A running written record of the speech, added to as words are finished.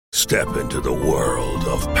Step into the world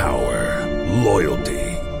of power, loyalty,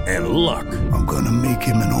 and luck. I'm gonna make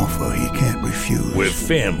him an offer he can't refuse. With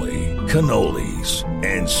family, cannolis,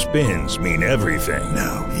 and spins mean everything.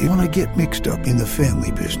 Now, you wanna get mixed up in the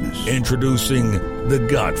family business. Introducing The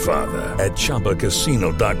Godfather at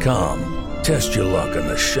ChumbaCasino.com. Test your luck in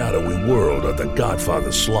the shadowy world of The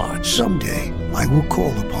Godfather slot. Someday, I will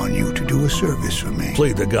call upon you to do a service for me.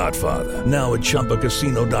 Play The Godfather, now at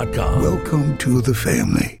ChumbaCasino.com. Welcome to the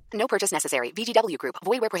family. No purchase necessary. VGW Group.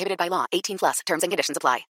 Void where prohibited by law. 18+. Terms and conditions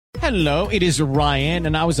apply. Hello, it is Ryan,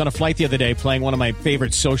 and I was on a flight the other day playing one of my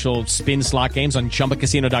favorite social spin slot games on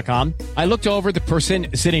ChumbaCasino.com. I looked over at the person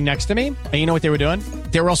sitting next to me, and you know what they were doing?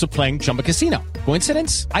 They were also playing Chumba Casino.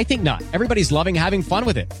 Coincidence? I think not. Everybody's loving having fun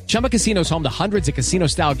with it. Chumba Casino is home to hundreds of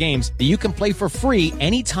casino-style games that you can play for free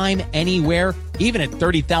anytime, anywhere, even at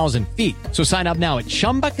 30,000 feet. So sign up now at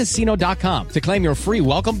ChumbaCasino.com to claim your free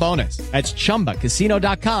welcome bonus. That's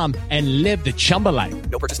ChumbaCasino.com and live the Chumba life.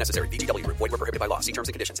 No purchase necessary. VGW Group. Void where prohibited by law. See terms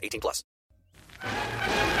and conditions. 18+.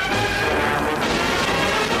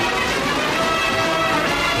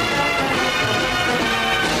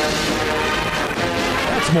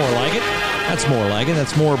 That's more like it. That's more like it.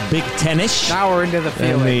 That's more Big Ten-ish. Now we're into the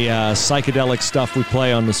feeling. And the psychedelic stuff we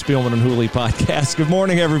play on the Spielman and Hooley podcast. Good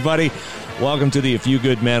morning, everybody. Welcome to the A Few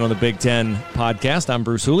Good Men on the Big Ten podcast. I'm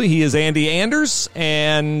Bruce Hooley. He is Andy Anders.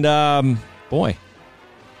 And, boy,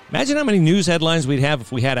 imagine how many news headlines we'd have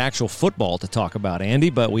if we had actual football to talk about, Andy.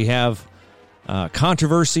 But we have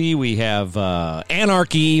controversy. We have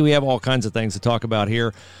anarchy. We have all kinds of things to talk about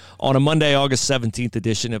here on a Monday, August 17th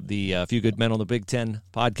edition of the A Few Good Men on the Big Ten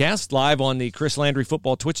podcast, live on the Chris Landry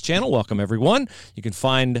Football Twitch channel. Welcome, everyone. You can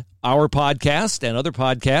find our podcast and other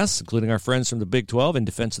podcasts, including our friends from the Big 12 in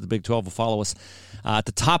Defense of the Big 12, will follow us at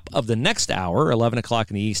the top of the next hour, 11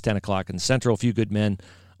 o'clock in the East, 10 o'clock in the Central. A Few Good Men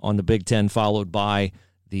on the Big Ten, followed by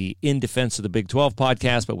the In Defense of the Big 12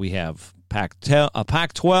 podcast. But we have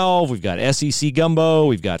Pac-12, we've got SEC Gumbo,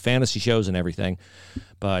 we've got fantasy shows and everything.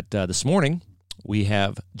 But this morning, we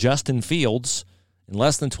have Justin Fields in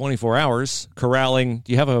less than 24 hours corralling.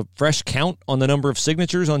 Do you have a fresh count on the number of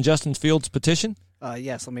signatures on Justin Fields' petition?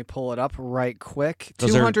 Yes, let me pull it up right quick.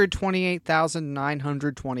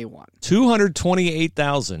 228,921.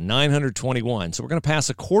 228,921. So we're going to pass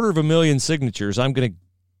 250,000 signatures. I'm going to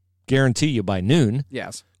guarantee you by noon.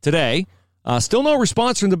 Yes. Today. Still no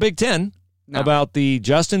response from the Big Ten about the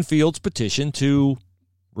Justin Fields petition to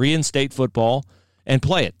reinstate football and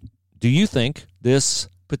play it. Do you think this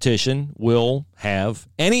petition will have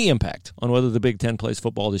any impact on whether the Big Ten plays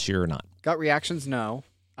football this year or not? Gut reactions, no.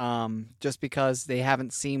 Just because they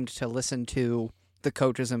haven't seemed to listen to the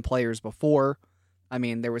coaches and players before. I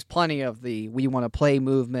mean, there was plenty of the we want to play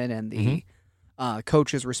movement and the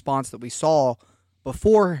coaches' response that we saw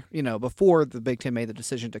before the Big Ten made the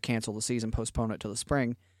decision to cancel the season, postpone it to the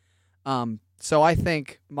spring. So I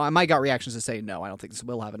think my gut reaction is to say no, I don't think this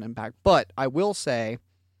will have an impact. But I will say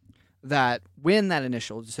that when that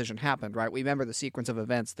initial decision happened, right, we remember the sequence of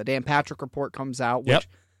events. The Dan Patrick report comes out, which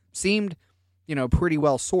seemed, pretty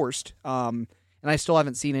well sourced. And I still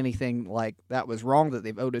haven't seen anything like that was wrong, that they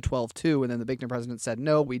voted 12-2, and then the Big Ten president said,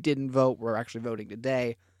 no, we didn't vote. We're actually voting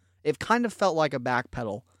today. It kind of felt like a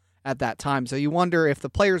backpedal at that time. So you wonder if the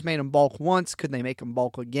players made them balk once, could they make them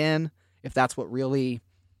balk again? If that's what really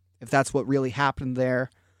happened there.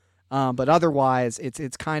 But otherwise,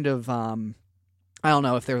 it's kind of, I don't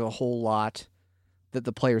know if there's a whole lot that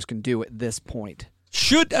the players can do at this point.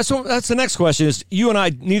 So that's the next question is, you and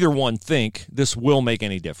I, neither one think this will make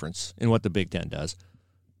any difference in what the Big Ten does.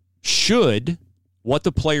 Should what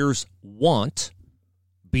the players want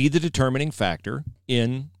be the determining factor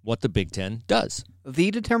in what the Big Ten does?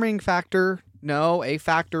 The determining factor, no. A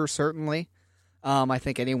factor, certainly. I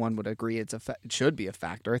think anyone would agree it should be a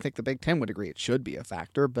factor. I think the Big Ten would agree it should be a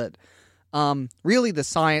factor. But really the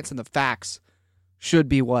science and the facts should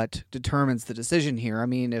be what determines the decision here. I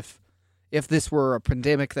mean, if this were a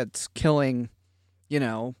pandemic that's killing,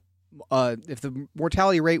 if the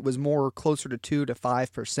mortality rate was more closer to 2 to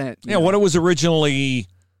 5%. Yeah, what it was originally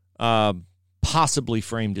possibly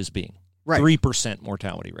framed as being. Right. 3%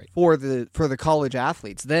 mortality rate. For the college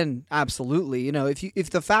athletes, then absolutely.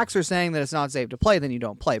 If the facts are saying that it's not safe to play, then you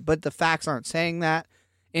don't play. But the facts aren't saying that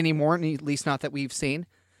anymore, at least not that we've seen.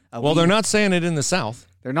 They're not saying it in the South.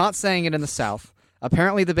 They're not saying it in the South.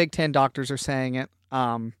 Apparently, the Big Ten doctors are saying it.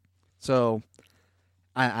 So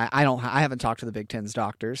I haven't talked to the Big Ten's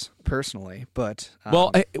doctors personally, but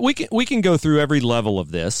we can go through every level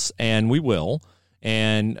of this, and we will.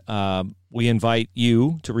 And we invite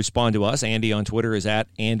you to respond to us. Andy on Twitter is at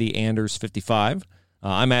AndyAnders55.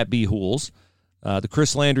 I'm at B Hools. The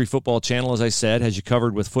Chris Landry Football Channel, as I said, has you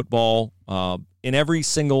covered with football in every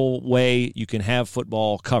single way you can have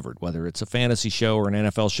football covered, whether it's a fantasy show or an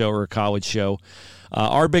NFL show or a college show.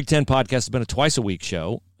 Our Big Ten podcast has been a twice-a-week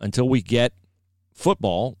show. Until we get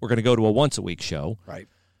football, we're going to go to a once-a-week show. Right.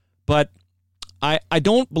 But I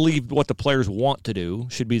don't believe what the players want to do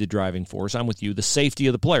should be the driving force. I'm with you, the safety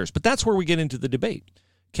of the players. But that's where we get into the debate.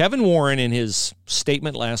 Kevin Warren, in his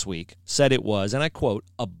statement last week, said it was, and I quote,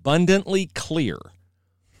 abundantly clear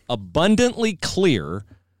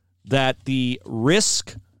that the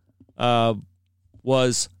risk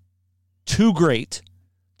was too great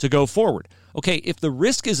to go forward. Okay, if the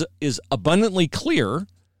risk is abundantly clear,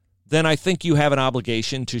 then I think you have an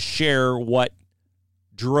obligation to share what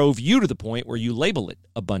drove you to the point where you label it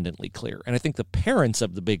abundantly clear. And I think the parents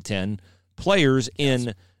of the Big Ten, players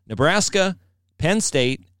in Nebraska, Penn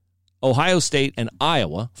State, Ohio State, and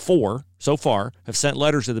Iowa, 4 so far, have sent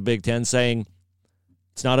letters to the Big Ten saying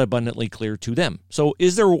it's not abundantly clear to them. So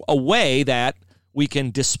is there a way that we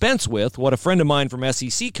can dispense with what a friend of mine from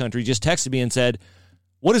SEC country just texted me and said,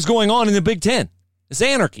 what is going on in the Big Ten? It's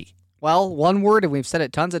anarchy. Well, one word, and we've said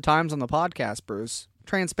it tons of times on the podcast, Bruce,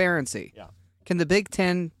 transparency. Yeah. Can the Big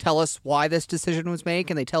Ten tell us why this decision was made?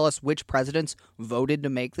 Can they tell us which presidents voted to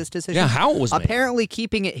make this decision? Yeah, how it was made. Apparently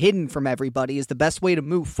keeping it hidden from everybody is the best way to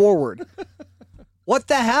move forward. What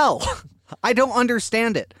the hell? I don't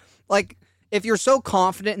understand it. Like, if you're so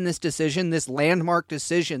confident in this decision, this landmark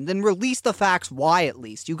decision, then release the facts why at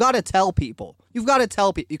least. You got to tell people. You've got to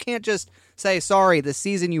tell people. You can't just say, sorry, the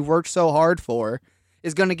season you worked so hard for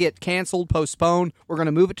is going to get canceled, postponed. We're going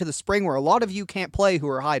to move it to the spring where a lot of you can't play who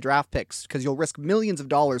are high draft picks because you'll risk millions of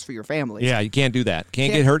dollars for your families. Yeah, you can't do that.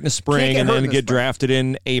 Can't get hurt in the spring and then get drafted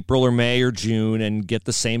in April or May or June and get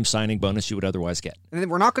the same signing bonus you would otherwise get. And then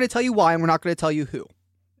we're not going to tell you why, and we're not going to tell you who.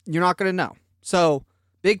 You're not going to know. So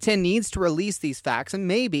Big Ten needs to release these facts, and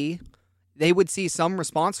maybe they would see some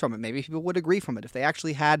response from it. Maybe people would agree from it. If they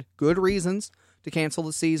actually had good reasons to cancel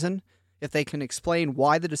the season, if they can explain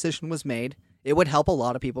why the decision was made, it would help a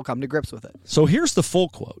lot of people come to grips with it. So here's the full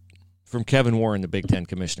quote from Kevin Warren, the Big Ten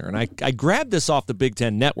commissioner. And I grabbed this off the Big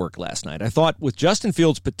Ten Network last night. I thought with Justin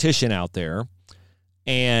Fields' petition out there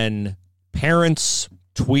and parents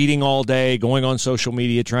tweeting all day, going on social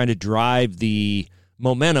media, trying to drive the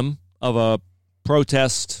momentum of a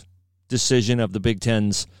protest decision of the Big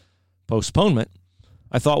Ten's postponement,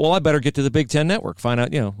 I thought, well, I better get to the Big Ten Network, find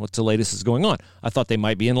out, what's the latest is going on. I thought they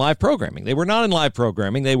might be in live programming. They were not in live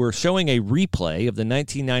programming. They were showing a replay of the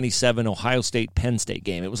 1997 Ohio State-Penn State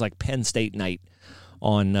game. It was like Penn State night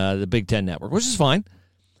on the Big Ten Network, which is fine.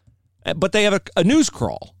 But they have a news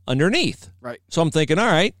crawl underneath. Right. So I'm thinking, all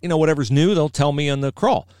right, whatever's new, they'll tell me on the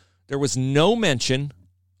crawl. There was no mention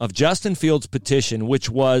of Justin Fields' petition, which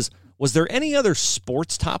was there any other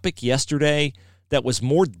sports topic yesterday that was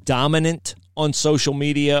more dominant on social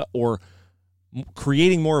media or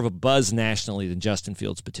creating more of a buzz nationally than Justin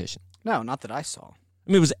Fields' petition? No, not that I saw. I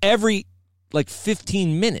mean, it was every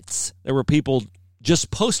 15 minutes there were people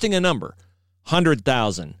just posting a number,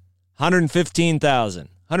 100,000, 115,000,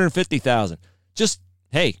 150,000. Just,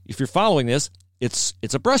 hey, if you're following this, it's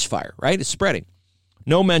a brush fire, right? It's spreading.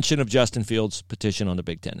 No mention of Justin Fields' petition on the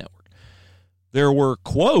Big Ten Network. There were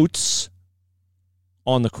quotes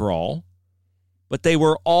on the crawl, but they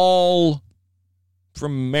were all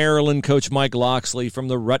from Maryland coach Mike Loxley, from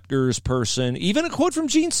the Rutgers person, even a quote from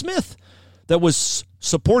Gene Smith that was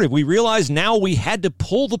supportive. We realized now we had to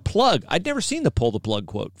pull the plug. I'd never seen the pull the plug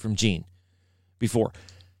quote from Gene before.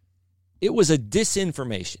 It was a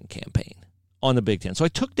disinformation campaign on the Big Ten. So I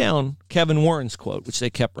took down Kevin Warren's quote, which they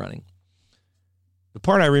kept running. The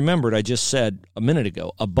part I remembered, I just said a minute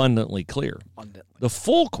ago, abundantly clear. The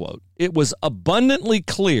full quote, it was abundantly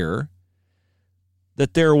clear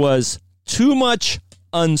that there was too much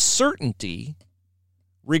uncertainty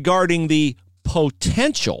regarding the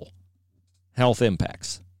potential health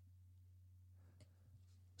impacts.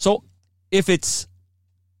 So if it's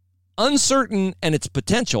uncertain and it's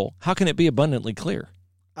potential, how can it be abundantly clear?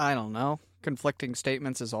 I don't know. Conflicting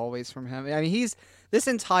statements as always from him. I mean, he's this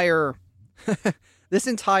entire this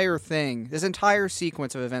entire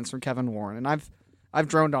sequence of events from Kevin Warren, and I've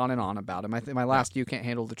droned on and on about him. I think my last You Can't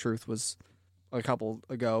Handle the Truth was a couple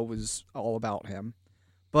ago, was all about him.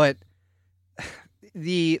 But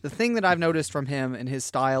the thing that I've noticed from him and his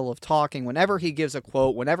style of talking, whenever he gives a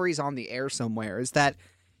quote, whenever he's on the air somewhere, is that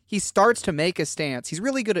he starts to make a stance. He's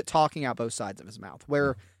really good at talking out both sides of his mouth,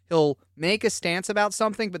 where he'll make a stance about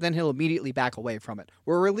something, but then he'll immediately back away from it.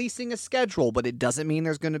 We're releasing a schedule, but it doesn't mean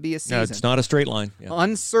there's going to be a season. No, it's not a straight line. Yeah.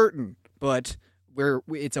 Uncertain, but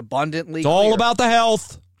it's abundantly It's all clear. about the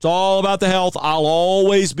health. It's all about the health. I'll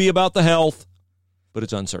always be about the health. but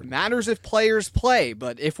it's uncertain. Matters if players play,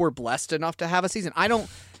 but if we're blessed enough to have a season,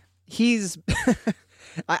 he's,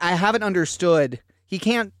 I haven't understood. He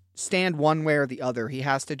can't stand one way or the other. He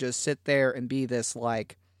has to just sit there and be this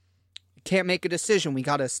like, can't make a decision. We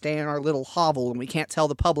got to stay in our little hovel and we can't tell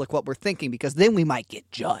the public what we're thinking because then we might get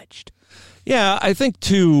judged. Yeah, I think,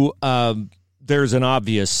 too, there's an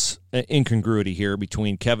obvious incongruity here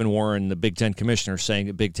between Kevin Warren, the Big Ten commissioner, saying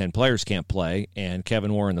that Big Ten players can't play, and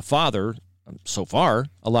Kevin Warren, the father, so far,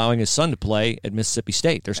 allowing his son to play at Mississippi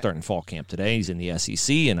State. They're starting fall camp today. He's in the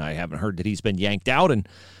SEC, and I haven't heard that he's been yanked out, and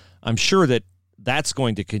I'm sure that that's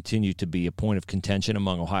going to continue to be a point of contention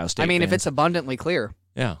among Ohio State fans. If it's abundantly clear,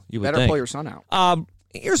 yeah, you would better think. pull your son out.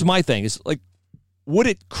 Here's my thing: is like, would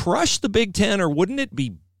it crush the Big Ten, or wouldn't it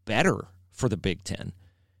be better for the Big Ten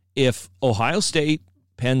if Ohio State,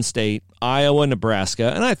 Penn State, Iowa,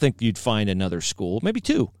 Nebraska, and I think you'd find another school, maybe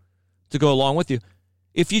two, to go along with you,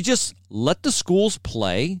 if you just let the schools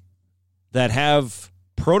play that have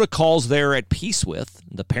protocols they're at peace with,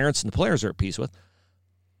 the parents and the players are at peace with,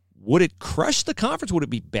 would it crush the conference? Would it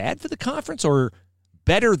be bad for the conference, or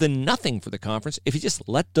better than nothing for the conference if you just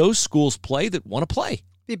let those schools play that want to play?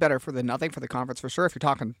 Be better for the nothing for the conference for sure if you're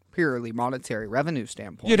talking purely monetary revenue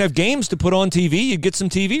standpoint. You'd have games to put on TV. You'd get some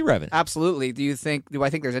TV revenue. Absolutely. Do I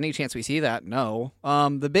think there's any chance we see that? No.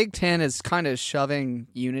 The Big Ten is kind of shoving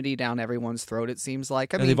unity down everyone's throat, it seems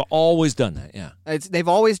like. They've always done that, yeah. They've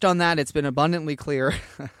always done that. It's been abundantly clear.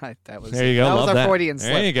 There you go. That Love was our that. Freudian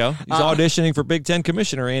slip. There you go. He's auditioning for Big Ten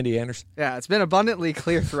Commissioner Andy Anderson. Yeah, it's been abundantly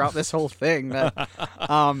clear throughout this whole thing that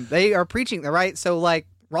they are preaching, right? So, like,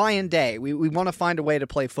 Ryan Day, we want to find a way to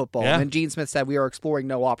play football. Yeah. And then Gene Smith said we are exploring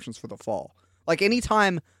no options for the fall. Like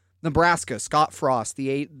anytime Nebraska, Scott Frost,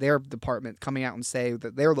 their department coming out and say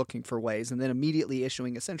that they're looking for ways and then immediately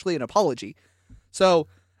issuing essentially an apology. So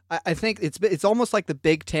I think it's almost like the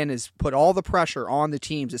Big Ten has put all the pressure on the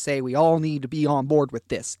teams to say we all need to be on board with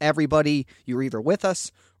this. Everybody, you're either with us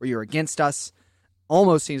or you're against us.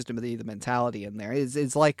 Almost seems to be the mentality in there.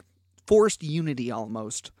 It's like forced unity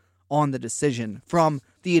almost on the decision from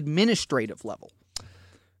the administrative level.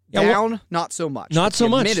 Down, not so much. Not so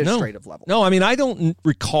much. Administrative level. No, I don't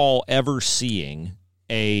recall ever seeing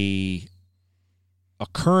a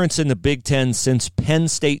occurrence in the Big Ten since Penn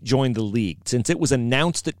State joined the league, since it was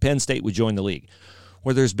announced that Penn State would join the league,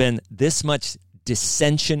 where there's been this much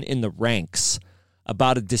dissension in the ranks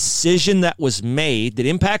about a decision that was made that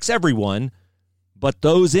impacts everyone, but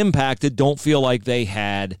those impacted don't feel like they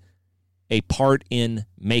had a part in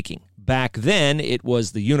making. Back then, it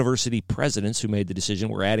was the university presidents who made the decision,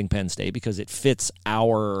 we're adding Penn State because it fits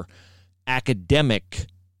our academic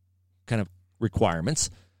kind of requirements.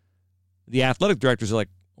 The athletic directors are like,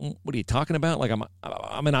 what are you talking about? Like,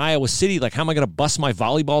 I'm in Iowa City. Like, how am I going to bus my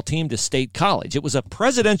volleyball team to State College? It was a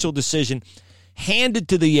presidential decision handed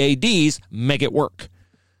to the ADs, make it work.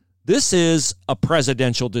 This is a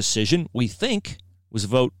presidential decision, we think, was a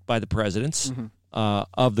vote by the presidents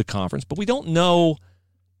of the conference, but we don't know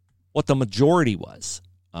what the majority was.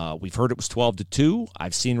 We've heard it was 12-2.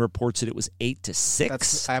 I've seen reports that it was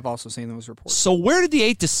 8-6. I've also seen those reports. So where did the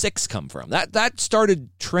 8-6 come from? That started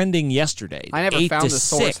trending yesterday. I never found the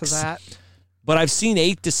source of that. But I've seen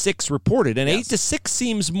 8-6 reported, and 8-6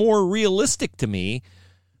 seems more realistic to me.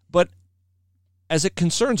 But as it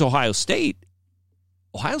concerns Ohio State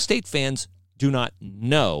fans do not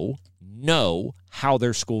know how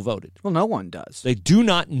their school voted. Well, no one does. They do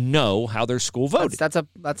not know how their school voted.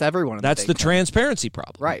 That's everyone. That's the transparency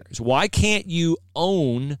problem. Right. So why can't you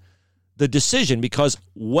own the decision? Because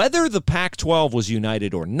whether the Pac-12 was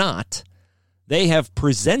united or not, they have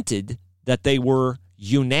presented that they were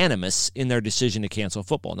unanimous in their decision to cancel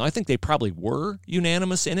football. Now, I think they probably were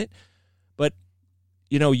unanimous in it, but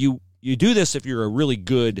you do this if you're a really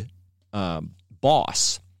good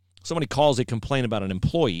boss. Somebody calls a complaint about an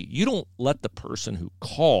employee. You don't let the person who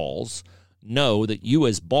calls know that you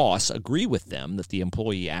as boss agree with them that the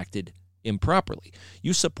employee acted improperly.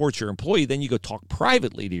 You support your employee, then you go talk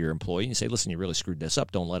privately to your employee and you say, listen, you really screwed this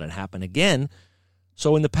up. Don't let it happen again.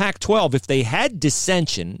 So in the Pac-12, if they had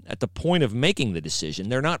dissension at the point of making the decision,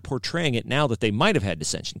 they're not portraying it now that they might have had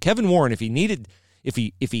dissension. Kevin Warren, if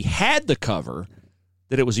he had the cover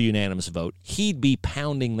that it was a unanimous vote, he'd be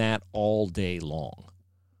pounding that all day long.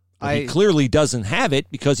 He clearly doesn't have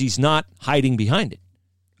it because he's not hiding behind it.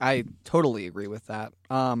 I totally agree with that.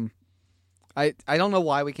 I don't know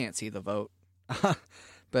why we can't see the vote,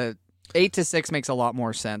 but 8-6 makes a lot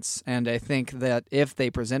more sense. And I think that if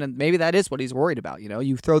they presented, maybe that is what he's worried about.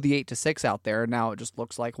 You throw the 8-6 out there, and now it just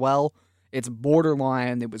looks like, well, it's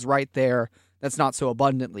borderline. It was right there. That's not so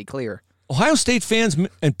abundantly clear. Ohio State fans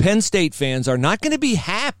and Penn State fans are not going to be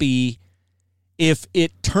happy if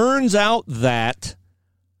it turns out that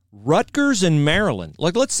Rutgers and Maryland,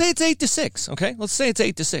 like let's say it's 8-6, okay? Let's say it's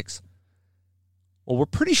 8-6. Well, we're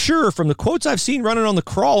pretty sure from the quotes I've seen running on the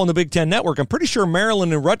crawl on the Big Ten Network, I'm pretty sure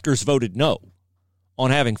Maryland and Rutgers voted no on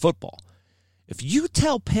having football. If you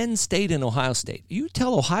tell Penn State and Ohio State, you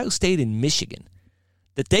tell Ohio State and Michigan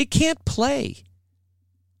that they can't play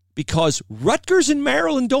because Rutgers and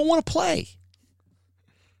Maryland don't want to play,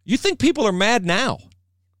 you think people are mad now?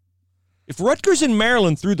 If Rutgers and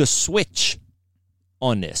Maryland threw the switch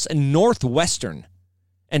on this, and Northwestern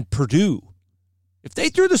and Purdue, if they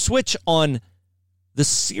threw the switch on the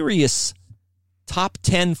serious top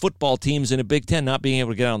 10 football teams in a Big Ten not being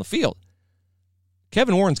able to get out on the field,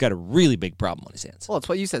 Kevin Warren's got a really big problem on his hands. Well, it's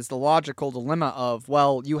what you said. It's the logical dilemma of,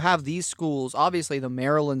 well, you have these schools, obviously the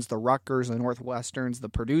Marylands, the Rutgers, the Northwesterns, the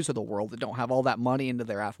Purdues of the world that don't have all that money into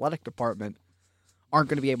their athletic department, aren't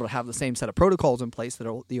going to be able to have the same set of protocols in place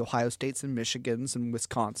that the Ohio States and Michigans and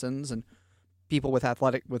Wisconsins and people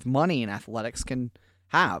with money in athletics can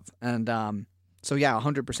have. And so, yeah,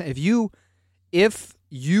 100%. If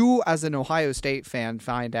you as an Ohio State fan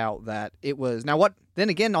find out that it was, now what, then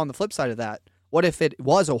again, on the flip side of that, what if it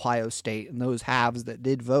was Ohio State and those halves that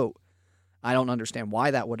did vote? I don't understand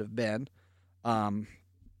why that would have been. But,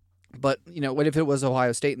 what if it was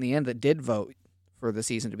Ohio State in the end that did vote for the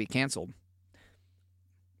season to be canceled?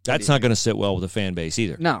 That's not going to sit well with the fan base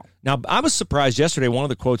either. No. Now, I was surprised yesterday. One of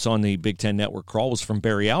the quotes on the Big Ten Network crawl was from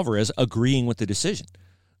Barry Alvarez agreeing with the decision.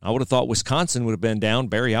 I would have thought Wisconsin would have been down.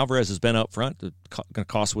 Barry Alvarez has been up front. It's going to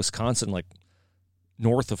cost Wisconsin like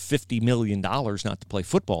north of $50 million not to play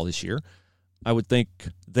football this year. I would think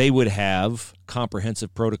they would have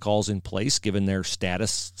comprehensive protocols in place given their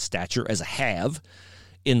stature as a have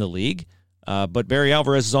in the league. But Barry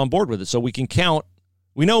Alvarez is on board with it, so we can count.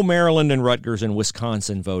 We know Maryland and Rutgers and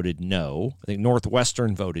Wisconsin voted no. I think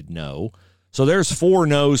Northwestern voted no. So there's 4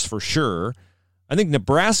 no's for sure. I think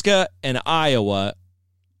Nebraska and Iowa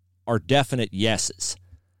are definite yeses.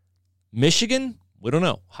 Michigan, we don't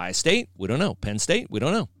know. Ohio State, we don't know. Penn State, we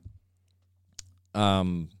don't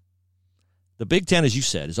know. The Big Ten, as you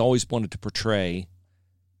said, has always wanted to portray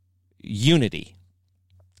unity.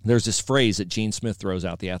 There's this phrase that Gene Smith throws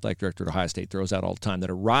out, the athletic director at Ohio State throws out all the time, that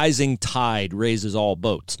a rising tide raises all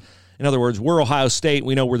boats. In other words, we're Ohio State.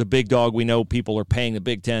 We know we're the big dog. We know people are paying the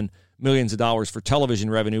Big Ten millions of dollars for television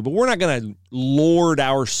revenue, but we're not going to lord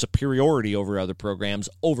our superiority over other programs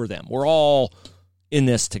over them. We're all in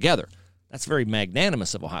this together. That's very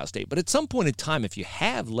magnanimous of Ohio State. But at some point in time, if you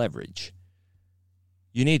have leverage,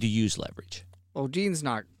 you need to use leverage. Well, Gene's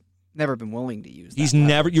never been willing to use that. He's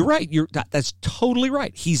never, you're right. That's totally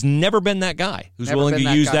right. He's never been that guy who's willing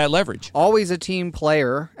to use that leverage. Always a team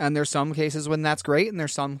player, and there's some cases when that's great, and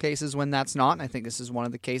there's some cases when that's not, and I think this is one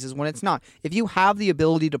of the cases when it's not. If you have the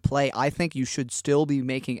ability to play, I think you should still be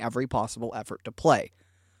making every possible effort to play.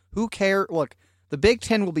 Who cares? Look, the Big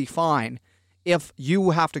Ten will be fine if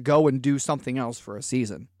you have to go and do something else for a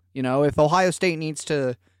season. If Ohio State needs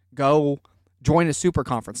to go join a super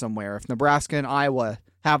conference somewhere, if Nebraska and Iowa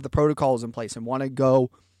have the protocols in place and want to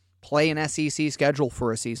go play an SEC schedule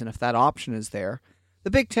for a season, if that option is there,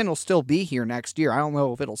 the Big Ten will still be here next year. I don't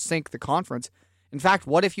know if it'll sink the conference. In fact,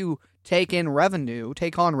 what if you take on revenue,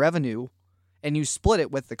 and you split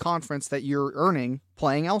it with the conference that you're earning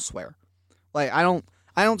playing elsewhere? Like, I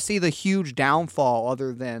don't see the huge downfall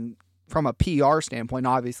other than from a PR standpoint.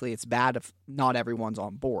 Obviously, it's bad if not everyone's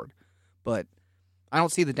on board, but I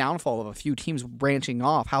don't see the downfall of a few teams branching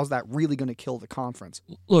off. How's that really going to kill the conference?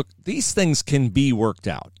 Look, these things can be worked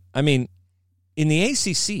out. I mean, in the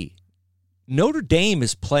ACC, Notre Dame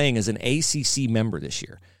is playing as an ACC member this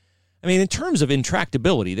year. I mean, in terms of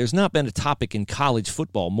intractability, there's not been a topic in college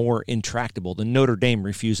football more intractable than Notre Dame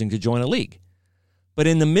refusing to join a league. But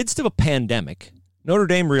in the midst of a pandemic, Notre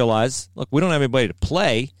Dame realized, look, we don't have anybody to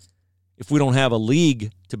play if we don't have a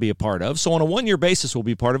league to be a part of. So on a one-year basis, we'll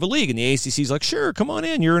be part of a league. And the ACC's like, sure, come on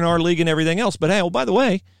in. You're in our league and everything else. But hey, by the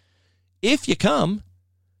way, if you come,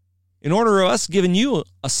 in order of us giving you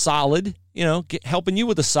a solid, helping you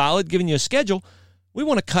with a solid, giving you a schedule, we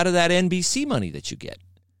want a cut of that NBC money that you get.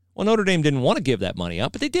 Well, Notre Dame didn't want to give that money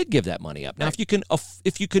up, but they did give that money up. Now,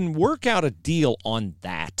 if you can work out a deal on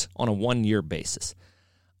that on a one-year basis,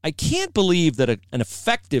 I can't believe that an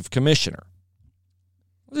effective commissioner,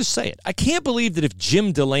 I'll just say it. I can't believe that if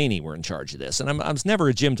Jim Delaney were in charge of this, and I was never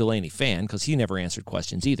a Jim Delaney fan because he never answered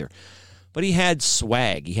questions either, but he had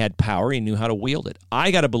swag, he had power, he knew how to wield it. I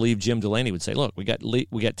got to believe Jim Delaney would say, look, we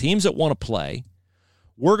got teams that want to play.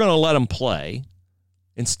 We're going to let them play.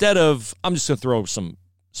 Instead of, I'm just going to throw some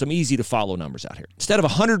easy-to-follow numbers out here. Instead of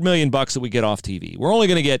 $100 million that we get off TV, we're only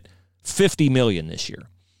going to get $50 million this year.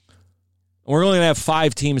 We're only going to have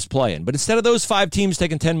 5 teams playing. But instead of those 5 teams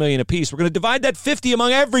taking $10 million apiece, we're going to divide that 50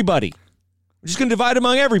 among everybody. We're just going to divide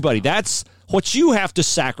among everybody. That's what you have to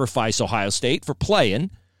sacrifice, Ohio State, for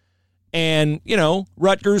playing. And,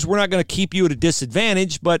 Rutgers, we're not going to keep you at a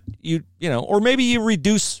disadvantage, but or maybe you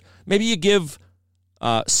reduce, maybe you give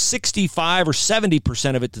 65 or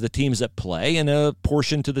 70% of it to the teams that play and a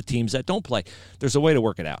portion to the teams that don't play. There's a way to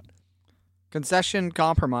work it out. Concession,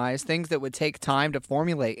 compromise, things that would take time to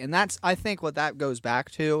formulate. And that's, I think, what that goes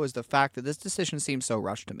back to is the fact that this decision seems so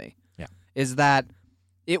rushed to me. Yeah. Is that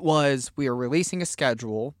we are releasing a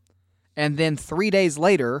schedule, and then 3 days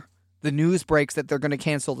later, the news breaks that they're going to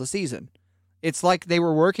cancel the season. It's like they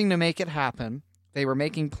were working to make it happen. They were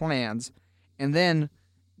making plans, and then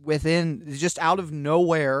just out of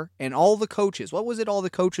nowhere, and all the coaches, what was it all the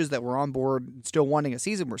coaches that were on board still wanting a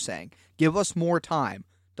season were saying? Give us more time.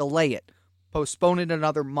 Delay it. Postpone it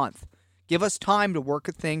another month. Give us time to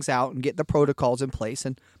work things out and get the protocols in place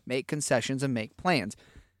and make concessions and make plans.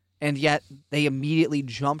 And yet they immediately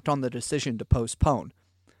jumped on the decision to postpone.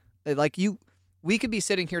 We could be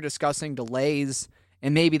sitting here discussing delays,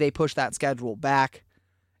 and maybe they push that schedule back.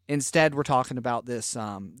 Instead, we're talking about this.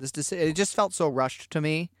 It just felt so rushed to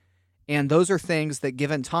me. And those are things that,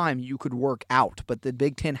 given time, you could work out. But the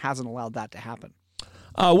Big Ten hasn't allowed that to happen.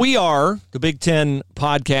 We are the Big Ten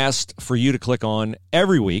podcast for you to click on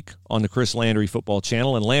every week on the Chris Landry Football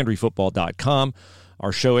Channel and LandryFootball.com.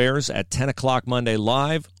 Our show airs at 10 o'clock Monday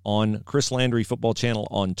live on Chris Landry Football Channel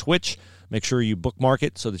on Twitch. Make sure you bookmark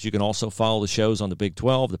it so that you can also follow the shows on the Big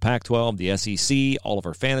 12, the Pac-12, the SEC, all of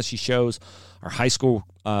our fantasy shows, our high school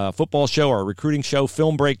football show, our recruiting show,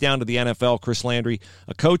 film breakdown to the NFL. Chris Landry,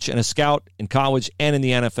 a coach and a scout in college and in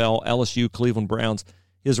the NFL, LSU, Cleveland Browns.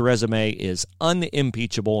 His resume is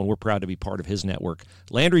unimpeachable, and we're proud to be part of his network.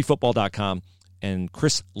 LandryFootball.com and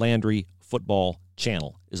Chris Landry Football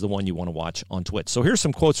Channel is the one you want to watch on Twitch. So here's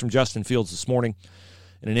some quotes from Justin Fields this morning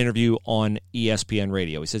in an interview on ESPN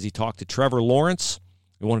Radio. He says he talked to Trevor Lawrence.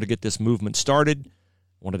 We wanted to get this movement started,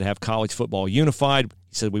 wanted to have college football unified.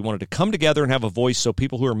 He said we wanted to come together and have a voice so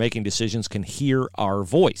people who are making decisions can hear our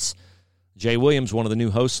voice. Jay Williams, one of the new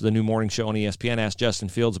hosts of the new morning show on ESPN, asked Justin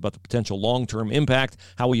Fields about the potential long-term impact.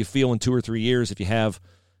 How will you feel in 2 or 3 years if you have,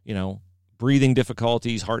 breathing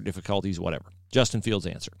difficulties, heart difficulties, whatever? Justin Fields'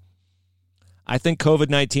 answer. I think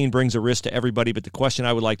COVID-19 brings a risk to everybody, but the question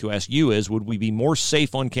I would like to ask you is, would we be more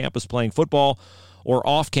safe on campus playing football or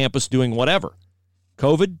off campus doing whatever?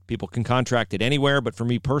 COVID, people can contract it anywhere, but for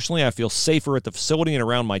me personally, I feel safer at the facility and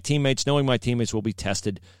around my teammates, knowing my teammates will be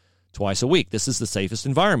tested twice a week. This is the safest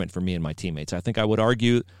environment for me and my teammates. I think I would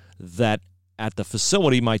argue that at the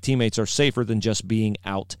facility, my teammates are safer than just being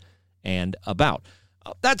out and about.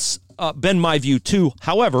 That's been my view too.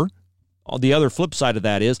 However, the other flip side of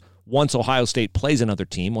that is once Ohio State plays another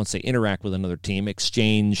team, once they interact with another team,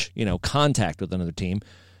 exchange, contact with another team,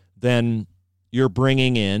 then you're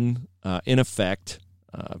bringing in effect,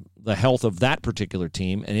 the health of that particular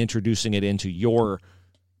team and introducing it into your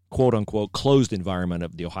quote-unquote closed environment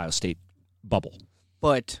of the Ohio State bubble.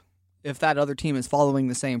 But if that other team is following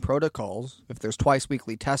the same protocols, if there's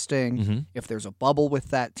twice-weekly testing, if there's a bubble with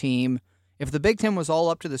that team, if the Big Ten was all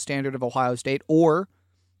up to the standard of Ohio State, or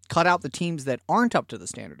cut out the teams that aren't up to the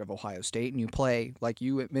standard of Ohio State, and you play, like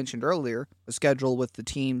you mentioned earlier, a schedule with the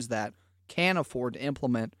teams that can afford to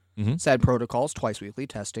implement said protocols, twice-weekly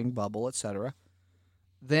testing, bubble, etc.,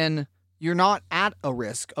 then you're not at a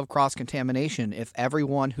risk of cross-contamination if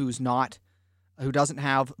everyone who doesn't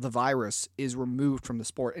have the virus is removed from the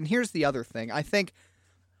sport. And here's the other thing. I think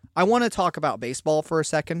I want to talk about baseball for a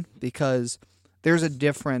second because there's a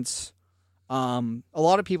difference. A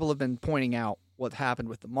lot of people have been pointing out what happened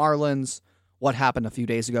with the Marlins, what happened a few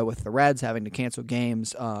days ago with the Reds having to cancel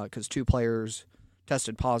games because 2 players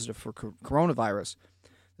tested positive for coronavirus.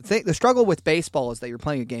 The struggle with baseball is that you're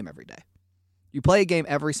playing a game every day. You play a game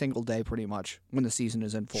every single day pretty much when the season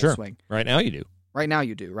is in full swing. Right now you do. Right now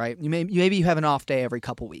you do, right? Maybe you have an off day every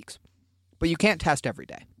couple weeks, but you can't test every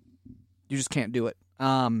day. You just can't do it.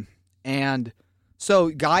 And so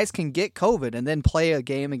guys can get COVID and then play a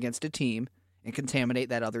game against a team and contaminate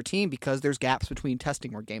that other team because there's gaps between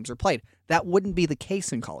testing where games are played. That wouldn't be the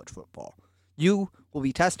case in college football. You will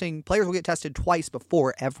be testing, players will get tested twice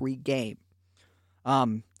before every game.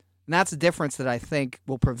 And that's a difference that I think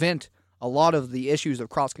will prevent a lot of the issues of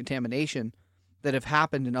cross-contamination that have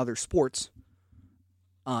happened in other sports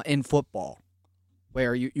in football,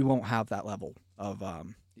 where you won't have that level of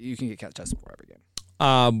you can get tested for every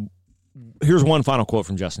game. Here's one final quote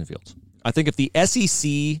from Justin Fields. I think if the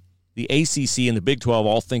SEC, the ACC, and the Big 12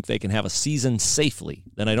 all think they can have a season safely,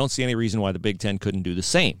 then I don't see any reason why the Big 10 couldn't do the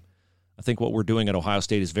same. I think what we're doing at Ohio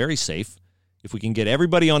State is very safe. If we can get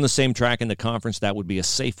everybody on the same track in the conference, that would be a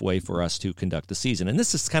safe way for us to conduct the season. And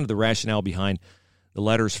this is kind of the rationale behind the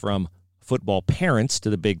letters from football parents to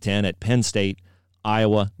the Big Ten at Penn State,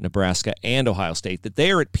 Iowa, Nebraska, and Ohio State, that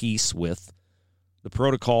they are at peace with the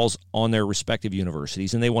protocols on their respective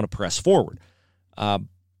universities, and they want to press forward.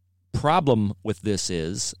 Problem with this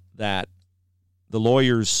is that the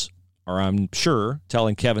lawyers are, I'm sure,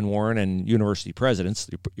 telling Kevin Warren and university presidents,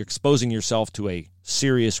 you're exposing yourself to a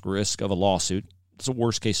serious risk of a lawsuit. It's a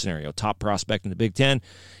worst-case scenario. Top prospect in the Big Ten.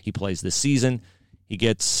 He plays this season. He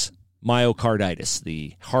gets myocarditis,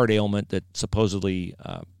 the heart ailment that supposedly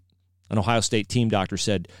an Ohio State team doctor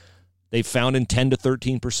said they've found in 10 to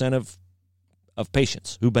 13% of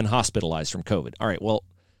patients who've been hospitalized from COVID. All right, well,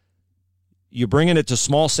 you're bringing it to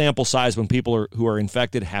small sample size when people who are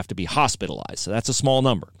infected have to be hospitalized. So that's a small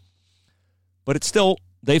number. But it's still,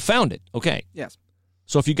 they found it. Okay. Yes.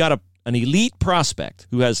 So if you got an elite prospect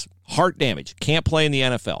who has heart damage, can't play in the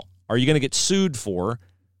NFL, are you going to get sued for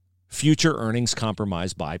future earnings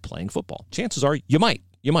compromised by playing football? Chances are you might.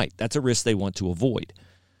 You might. That's a risk they want to avoid.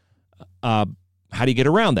 How do you get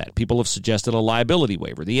around that? People have suggested a liability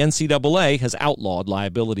waiver. The NCAA has outlawed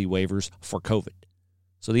liability waivers for COVID.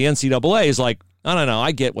 So the NCAA is like, no,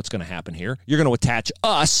 I get what's going to happen here. You're going to attach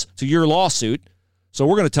us to your lawsuit, so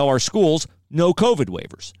we're going to tell our schools no COVID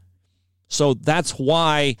waivers. So that's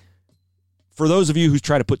why, for those of you who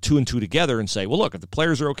try to put two and two together and say, well, look, if the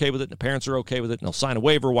players are okay with it and the parents are okay with it and they'll sign a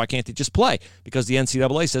waiver, why can't they just play? Because the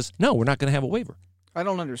NCAA says, no, we're not going to have a waiver. I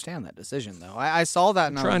don't understand that decision, though. I saw that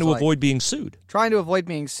and I was trying to avoid being sued. Trying to avoid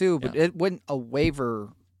being sued, but Yeah. it wouldn't a waiver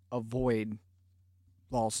avoid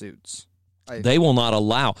lawsuits. They will not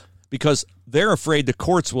allow, because they're afraid the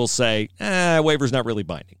courts will say, waiver's not really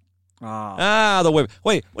binding. The waiver.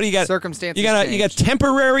 Wait, what do you got? Circumstances You got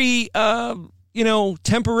temporary,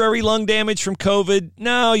 temporary lung damage from COVID.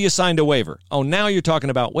 No, you signed a waiver. Oh, now you're talking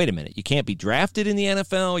about, wait a minute, you can't be drafted in the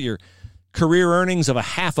NFL. Your career earnings of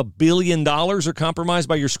 $500 million are compromised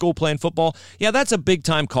by your school playing football. Yeah, that's a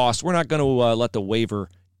big-time cost. We're not going to let the waiver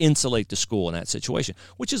insulate the school in that situation,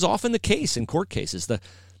 which is often the case in court cases.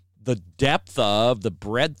 The depth of, the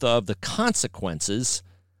breadth of, the consequences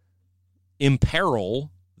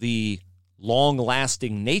imperil the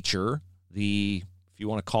long-lasting nature, if you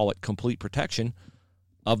want to call it complete protection,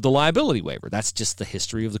 of the liability waiver. That's just the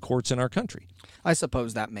history of the courts in our country. I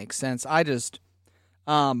suppose that makes sense. I just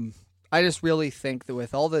really think that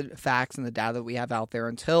with all the facts and the data that we have out there,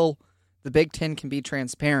 until the Big Ten can be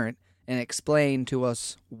transparent and explain to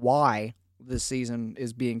us why this season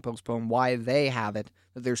is being postponed, why they have it,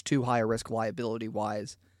 that there's too high a risk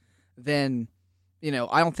liability-wise, then,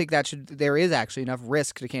 I don't think there is actually enough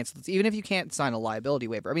risk to cancel this, even if you can't sign a liability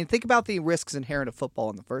waiver. I mean, think about the risks inherent of football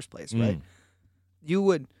in the first place, right?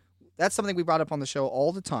 That's something we brought up on the show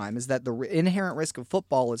all the time, is that the inherent risk of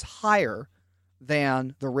football is higher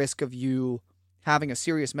than the risk of you having a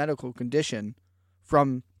serious medical condition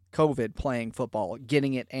from COVID playing football,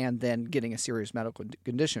 getting it, and then getting a serious medical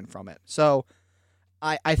condition from it. So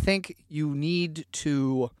I think you need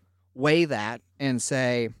to weigh that and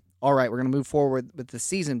say, all right, we're going to move forward with the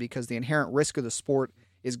season because the inherent risk of the sport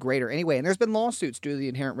is greater anyway. And there's been lawsuits due to the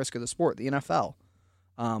inherent risk of the sport, the NFL.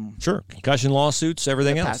 Sure. Concussion lawsuits,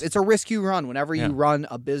 everything else. It's a risk you run. Whenever you run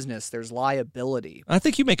a business, there's liability. I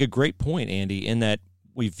think you make a great point, Andy, in that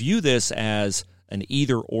we view this as an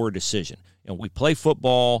either-or decision. We play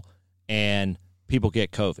football and people get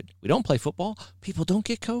COVID. We don't play football, people don't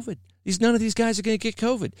get COVID. None of these guys are going to get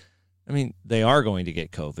COVID. I mean, they are going to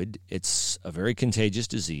get COVID. It's a very contagious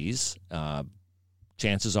disease.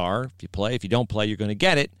 Chances are, if you play, if you don't play, you're going to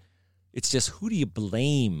get it. It's just, who do you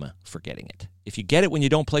blame for getting it? If you get it when you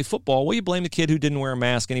don't play football, well, you blame the kid who didn't wear a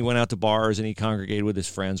mask and he went out to bars and he congregated with his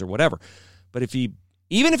friends or whatever. But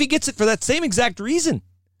even if he gets it for that same exact reason,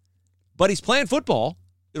 but he's playing football,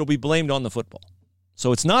 it'll be blamed on the football.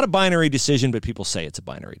 So it's not a binary decision, but people say it's a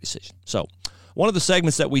binary decision. So one of the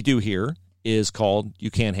segments that we do here is called You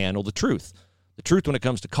Can't Handle the Truth. The truth when it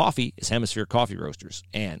comes to coffee is Hemisphere Coffee Roasters,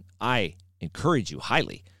 and I encourage you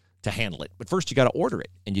highly to handle it. But first, you got to order it,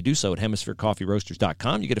 and you do so at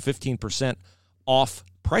HemisphereCoffeeRoasters.com. You get a 15% off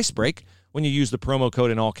price break when you use the promo code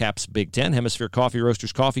in all caps Big Ten. Hemisphere Coffee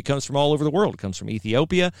Roasters coffee comes from all over the world. It comes from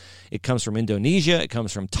Ethiopia. It comes from Indonesia. It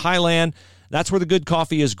comes from Thailand. That's where the good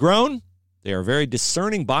coffee is grown. They are very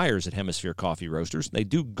discerning buyers at Hemisphere Coffee Roasters. They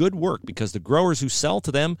do good work because the growers who sell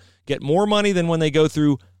to them get more money than when they go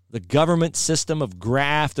through the government system of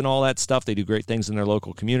graft and all that stuff. They do great things in their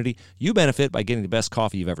local community. You benefit by getting the best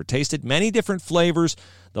coffee you've ever tasted. Many different flavors.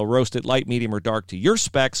 They'll roast it light, medium, or dark to your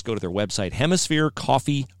specs. Go to their website,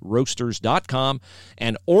 HemisphereCoffeeRoasters.com,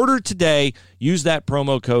 and order today. Use that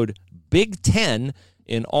promo code Big Ten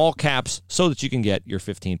in all caps so that you can get your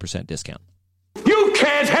 15% discount. You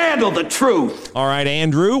can't handle the truth. All right,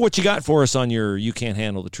 Andrew, what you got for us on your You Can't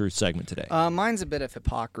Handle the Truth segment today? Mine's a bit of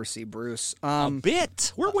hypocrisy, Bruce. A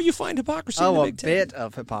bit? Where will you find hypocrisy in Oh, the a Big Ten? bit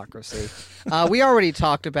of hypocrisy. We already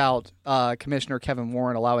talked about Commissioner Kevin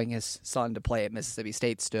Warren allowing his son to play at Mississippi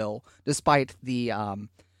State still, despite the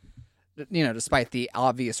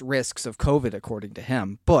obvious risks of COVID, according to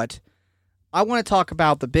him. But I want to talk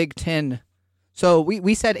about the Big Ten. So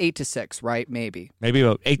we said 8-6, right? Maybe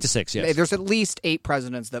about 8-6. Yes. There's at least 8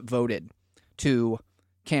 presidents that voted to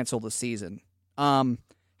cancel the season.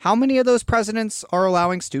 How many of those presidents are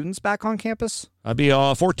allowing students back on campus? I'd be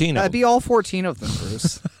 14 of That'd them. be all 14 of them,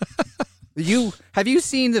 Bruce. Have you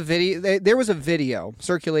seen the video? There was a video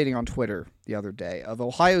circulating on Twitter the other day of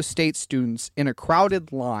Ohio State students in a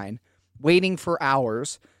crowded line waiting for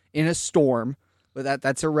hours in a storm. But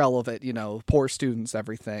that's irrelevant, poor students,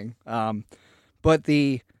 everything. But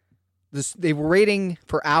they were waiting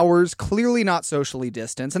for hours, clearly not socially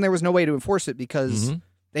distanced, and there was no way to enforce it because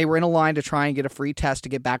they were in a line to try and get a free test to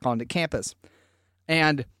get back onto campus.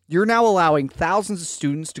 And you're now allowing thousands of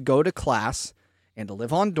students to go to class and to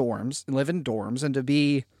live in dorms and to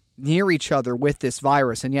be near each other with this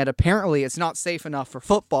virus. And yet apparently it's not safe enough for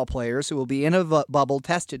football players who will be in a bubble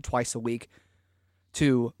tested twice a week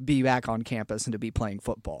to be back on campus and to be playing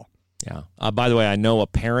football. Yeah. By the way, I know a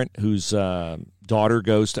parent whose daughter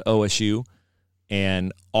goes to OSU,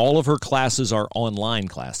 and all of her classes are online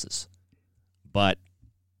classes. But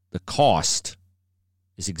the cost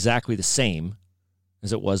is exactly the same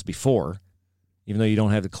as it was before, even though you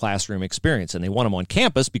don't have the classroom experience. And they want them on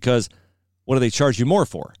campus because what do they charge you more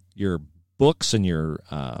for? Your books and your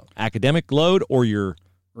academic load, or your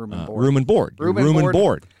room and board? Room and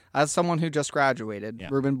board. As someone who just graduated, Yeah.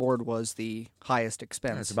 room and board was the highest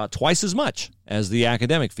expense. It's about twice as much as the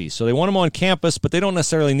academic fees. So they want them on campus, but they don't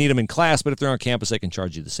necessarily need them in class. But if they're on campus, they can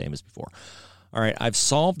charge you the same as before. All right, I've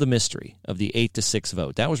solved the mystery of the 8-6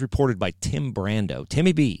 vote. That was reported by Tim Brando,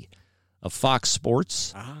 Timmy B of Fox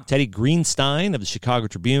Sports. Teddy Greenstein of the Chicago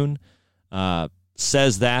Tribune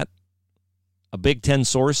says that a Big Ten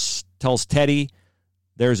source tells Teddy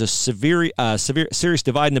there's a serious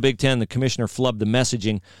divide in the Big Ten. The commissioner flubbed the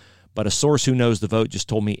messaging, but a source who knows the vote just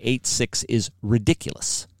told me 8-6 is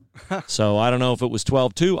ridiculous. So I don't know if it was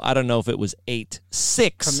 12-2. I don't know if it was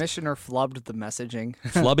 8-6. Commissioner flubbed the messaging.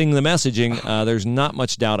 Flubbing the messaging. There's not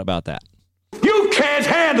much doubt about that. You can't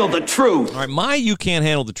handle the truth. All right, my You Can't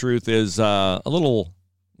Handle the Truth is a little,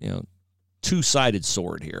 two-sided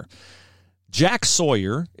sword here. Jack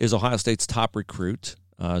Sawyer is Ohio State's top recruit.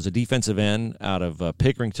 As a defensive end out of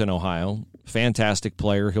Pickerington, Ohio. Fantastic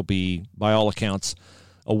player. He'll be, by all accounts,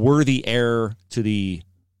 a worthy heir to the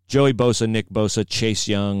Joey Bosa, Nick Bosa, Chase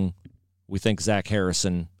Young, we think Zach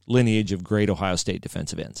Harrison lineage of great Ohio State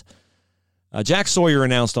defensive ends. Jack Sawyer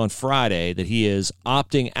announced on Friday that he is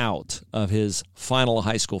opting out of his final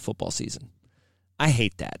high school football season. I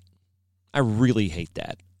hate that. I really hate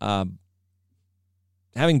that.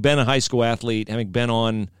 Having been a high school athlete, having been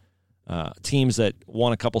on teams that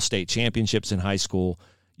won a couple state championships in high school,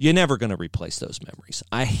 you're never going to replace those memories.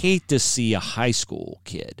 I hate to see a high school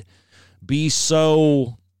kid be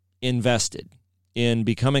so invested in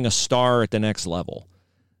becoming a star at the next level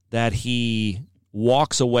that he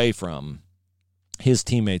walks away from his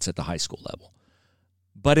teammates at the high school level.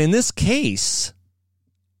 But in this case,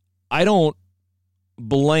 I don't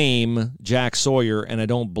blame Jack Sawyer and I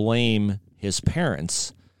don't blame his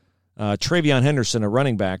parents. Travion Henderson, a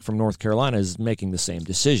running back from North Carolina, is making the same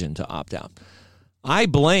decision to opt out. I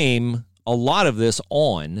blame a lot of this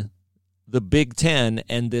on the Big Ten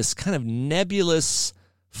and this kind of nebulous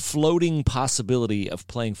floating possibility of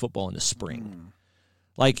playing football in the spring.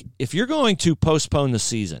 Like, if you're going to postpone the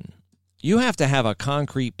season, you have to have a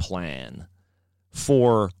concrete plan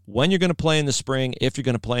for when you're going to play in the spring, if you're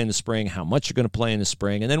going to play in the spring, how much you're going to play in the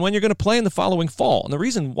spring, and then when you're going to play in the following fall. And the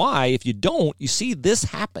reason why, if you don't, you see this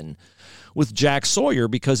happen with Jack Sawyer,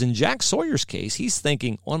 because in Jack Sawyer's case, he's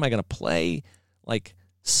thinking, oh, am I going to play like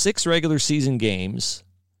 6 regular season games,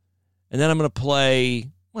 and then I'm going to play,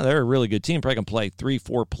 well, they're a really good team, probably going to play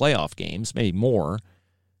 3-4 playoff games, maybe more,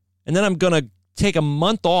 and then I'm going to take a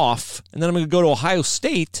month off, and then I'm going to go to Ohio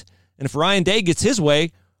State, and if Ryan Day gets his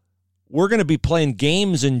way, we're going to be playing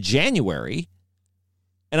games in January,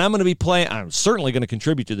 and I'm going to be playing. I'm certainly going to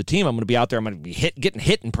contribute to the team. I'm going to be out there. I'm going to be getting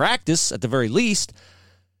hit in practice at the very least.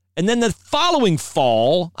 And then the following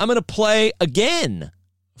fall, I'm going to play again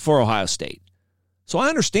for Ohio State. So I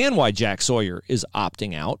understand why Jack Sawyer is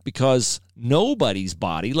opting out, because nobody's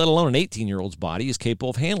body, let alone an 18-year-old's body, is capable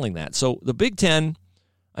of handling that. So the Big Ten,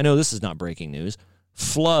 I know this is not breaking news,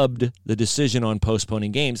 flubbed the decision on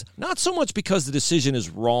postponing games, not so much because the decision is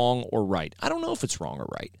wrong or right. I don't know if it's wrong or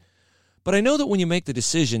right. But I know that when you make the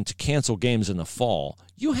decision to cancel games in the fall,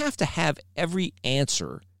 you have to have every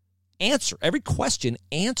every question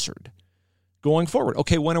answered going forward.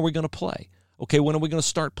 Okay, when are we going to play? Okay, when are we going to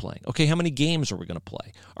start playing? Okay, how many games are we going to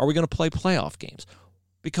play? Are we going to play playoff games?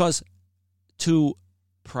 Because to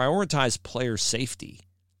prioritize player safety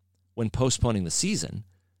when postponing the season,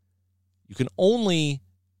 you can only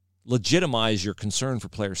legitimize your concern for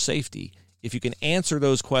player safety if you can answer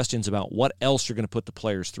those questions about what else you're going to put the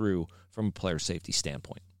players through from a player safety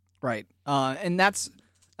standpoint. Right. And that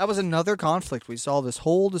was another conflict we saw this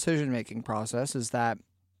whole decision-making process, is that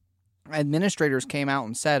administrators came out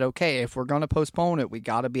and said, okay, if we're going to postpone it, we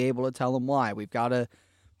got to be able to tell them why. We've got to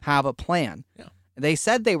have a plan. Yeah. They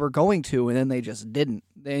said they were going to, and then they just didn't.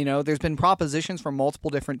 There's been propositions from multiple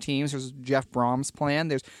different teams. There's Jeff Brom's plan.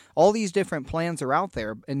 There's all these different plans are out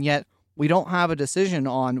there, and yet we don't have a decision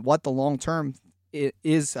on what the long-term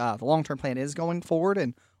is. The long-term plan is going forward,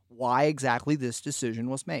 and why exactly this decision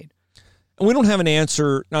was made. And we don't have an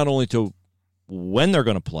answer not only to when they're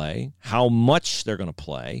going to play, how much they're going to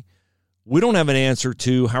play. We don't have an answer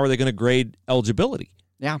to how are they going to grade eligibility.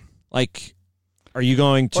 Yeah. Like, are you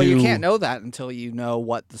going to... Well, you can't know that until you know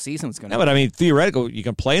what the season's going to be. But I mean, theoretically, you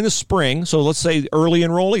can play in the spring. So let's say early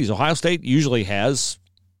enrollees. Ohio State usually has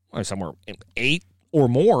somewhere 8 or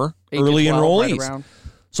more 8 early to 12, enrollees. right around.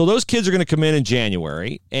 So those kids are going to come in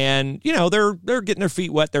January, and they're getting their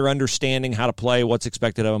feet wet. They're understanding how to play, what's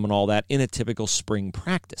expected of them, and all that in a typical spring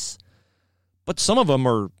practice. But some of them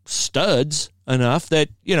are studs enough that,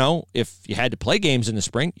 if you had to play games in the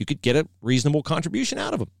spring, you could get a reasonable contribution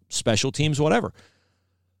out of them, special teams, whatever.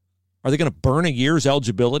 Are they going to burn a year's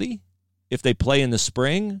eligibility if they play in the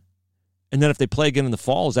spring? And then if they play again in the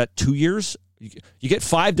fall, is that 2 years? You get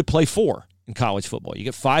 5 to play 4 in college football. You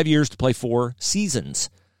get 5 years to play 4 seasons.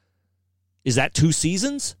 Is that 2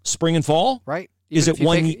 seasons, spring and fall? Right. Is it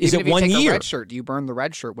one year? A red shirt, do you burn the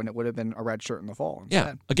red shirt when it would have been a red shirt in the fall instead?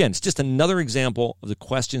 Yeah. Again, it's just another example of the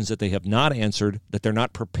questions that they have not answered, that they're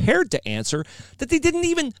not prepared to answer, that they didn't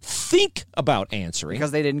even think about answering.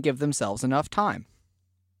 Because they didn't give themselves enough time.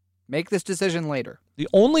 Make this decision later. The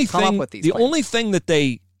only thing that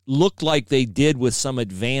they looked like they did with some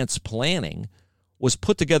advanced planning was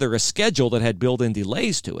put together a schedule that had built-in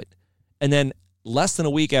delays to it. And then less than a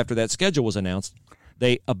week after that schedule was announced,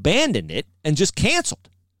 they abandoned it and just canceled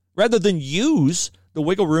rather than use the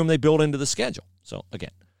wiggle room they built into the schedule. So, again,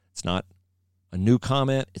 it's not a new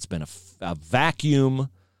comment. It's been a vacuum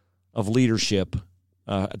of leadership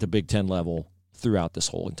at the Big Ten level throughout this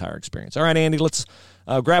whole entire experience. All right, Andy, let's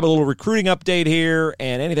grab a little recruiting update here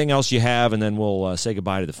and anything else you have, and then we'll say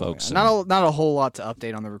goodbye to the folks. Not a whole lot to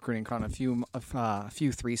update on the recruiting front. A few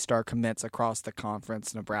 3-star commits across the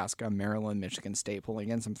conference: Nebraska, Maryland, Michigan State pulling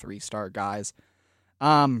in some 3-star guys.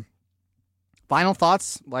 Final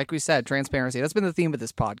thoughts, like we said, transparency. That's been the theme of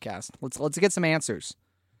this podcast. Let's get some answers.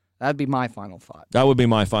 That'd be my final thought. That would be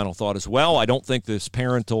my final thought as well. I don't think this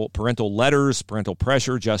parental letters, parental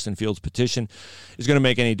pressure, Justin Fields' petition is going to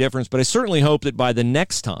make any difference, but I certainly hope that by the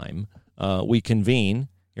next time we convene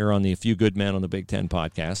here on the A Few Good Men on the Big Ten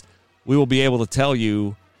podcast, we will be able to tell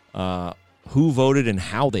you who voted and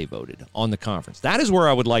how they voted on the conference. That is where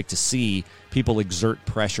I would like to see people exert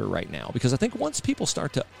pressure right now, because I think once people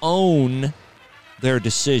start to own their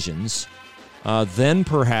decisions, then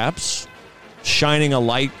perhaps shining a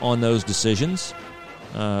light on those decisions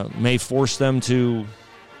may force them to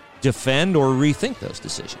defend or rethink those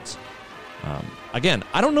decisions. Again,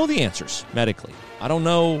 I don't know the answers medically. I don't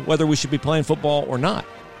know whether we should be playing football or not.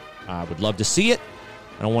 I would love to see it.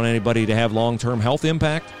 I don't want anybody to have long-term health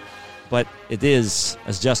impact. But it is,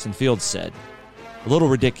 as Justin Fields said, a little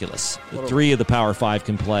ridiculous that 3 of the Power 5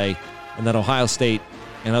 can play and that Ohio State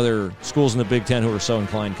and other schools in the Big Ten who are so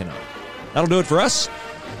inclined cannot. That'll do it for us.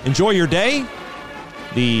 Enjoy your day.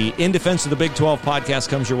 The In Defense of the Big 12 podcast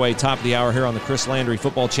comes your way top of the hour here on the Chris Landry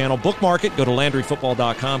Football Channel. Bookmark it. Go to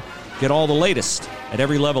LandryFootball.com. Get all the latest at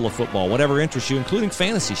every level of football, whatever interests you, including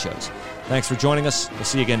fantasy shows. Thanks for joining us. We'll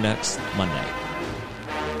see you again next Monday.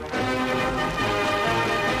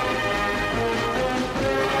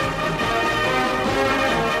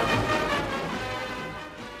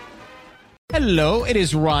 Hello, it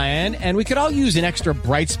is Ryan, and we could all use an extra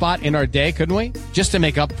bright spot in our day, couldn't we? Just to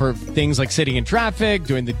make up for things like sitting in traffic,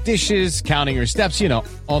 doing the dishes, counting your steps,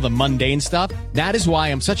 all the mundane stuff. That is why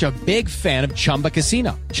I'm such a big fan of Chumba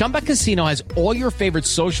Casino. Chumba Casino has all your favorite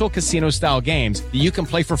social casino-style games that you can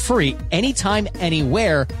play for free anytime,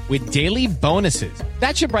 anywhere with daily bonuses.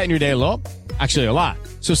 That should brighten your day a little. Actually, a lot.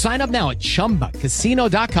 So sign up now at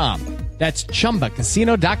ChumbaCasino.com. That's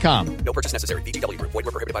ChumbaCasino.com. No purchase necessary. VGW Group. Void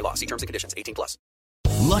where prohibited by law. See terms and conditions. 18+.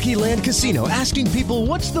 Lucky Land Casino, asking people,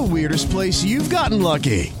 what's the weirdest place you've gotten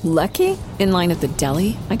lucky? Lucky? In line at the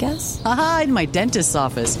deli, I guess? Aha, in my dentist's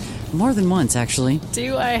office. More than once, actually.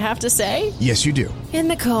 Do I have to say? Yes, you do. In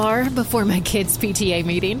the car before my kids' PTA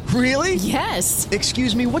meeting. Really? Yes.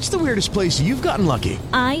 Excuse me, what's the weirdest place you've gotten lucky?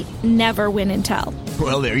 I never win and tell.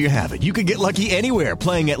 Well, there you have it. You can get lucky anywhere,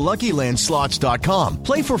 playing at LuckyLandSlots.com.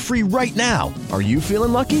 Play for free right now. Are you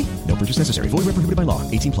feeling lucky? No purchase necessary. Void where prohibited by law.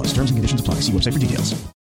 18+. Terms and conditions apply. See website for details.